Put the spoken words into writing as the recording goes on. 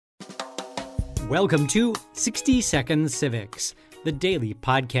Welcome to 60 Seconds Civics, the daily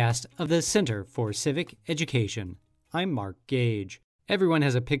podcast of the Center for Civic Education. I'm Mark Gage. Everyone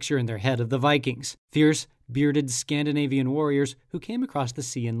has a picture in their head of the Vikings, fierce, bearded Scandinavian warriors who came across the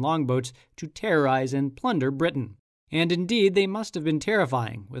sea in longboats to terrorize and plunder Britain. And indeed, they must have been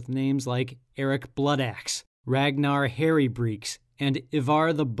terrifying, with names like Eric Bloodaxe, Ragnar Harrybreeks, and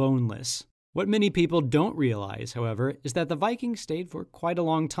Ivar the Boneless. What many people don't realize, however, is that the Vikings stayed for quite a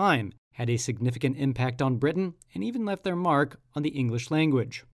long time, had a significant impact on Britain, and even left their mark on the English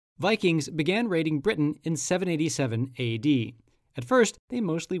language. Vikings began raiding Britain in 787 AD. At first, they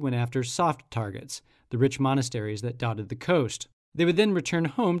mostly went after soft targets, the rich monasteries that dotted the coast. They would then return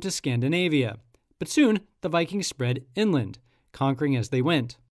home to Scandinavia. But soon, the Vikings spread inland, conquering as they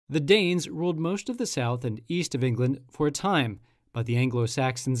went. The Danes ruled most of the south and east of England for a time, but the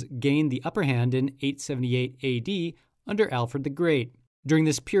Anglo-Saxons gained the upper hand in 878 AD under Alfred the Great. During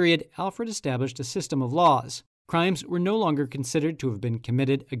this period, Alfred established a system of laws. Crimes were no longer considered to have been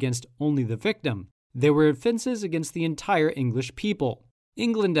committed against only the victim. They were offenses against the entire English people.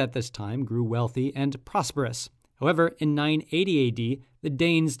 England at this time grew wealthy and prosperous. However, in 980 AD, the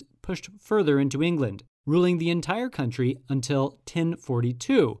Danes pushed further into England, ruling the entire country until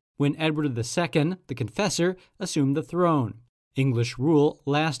 1042, when Edward II, the Confessor, assumed the throne. English rule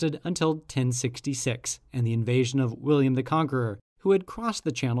lasted until 1066 and the invasion of William the Conqueror, who had crossed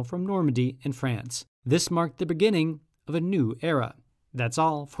the Channel from Normandy in France. This marked the beginning of a new era. That's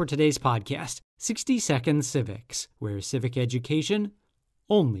all for today's podcast, 60 Seconds Civics, where civic education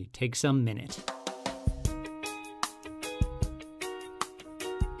only takes a minute.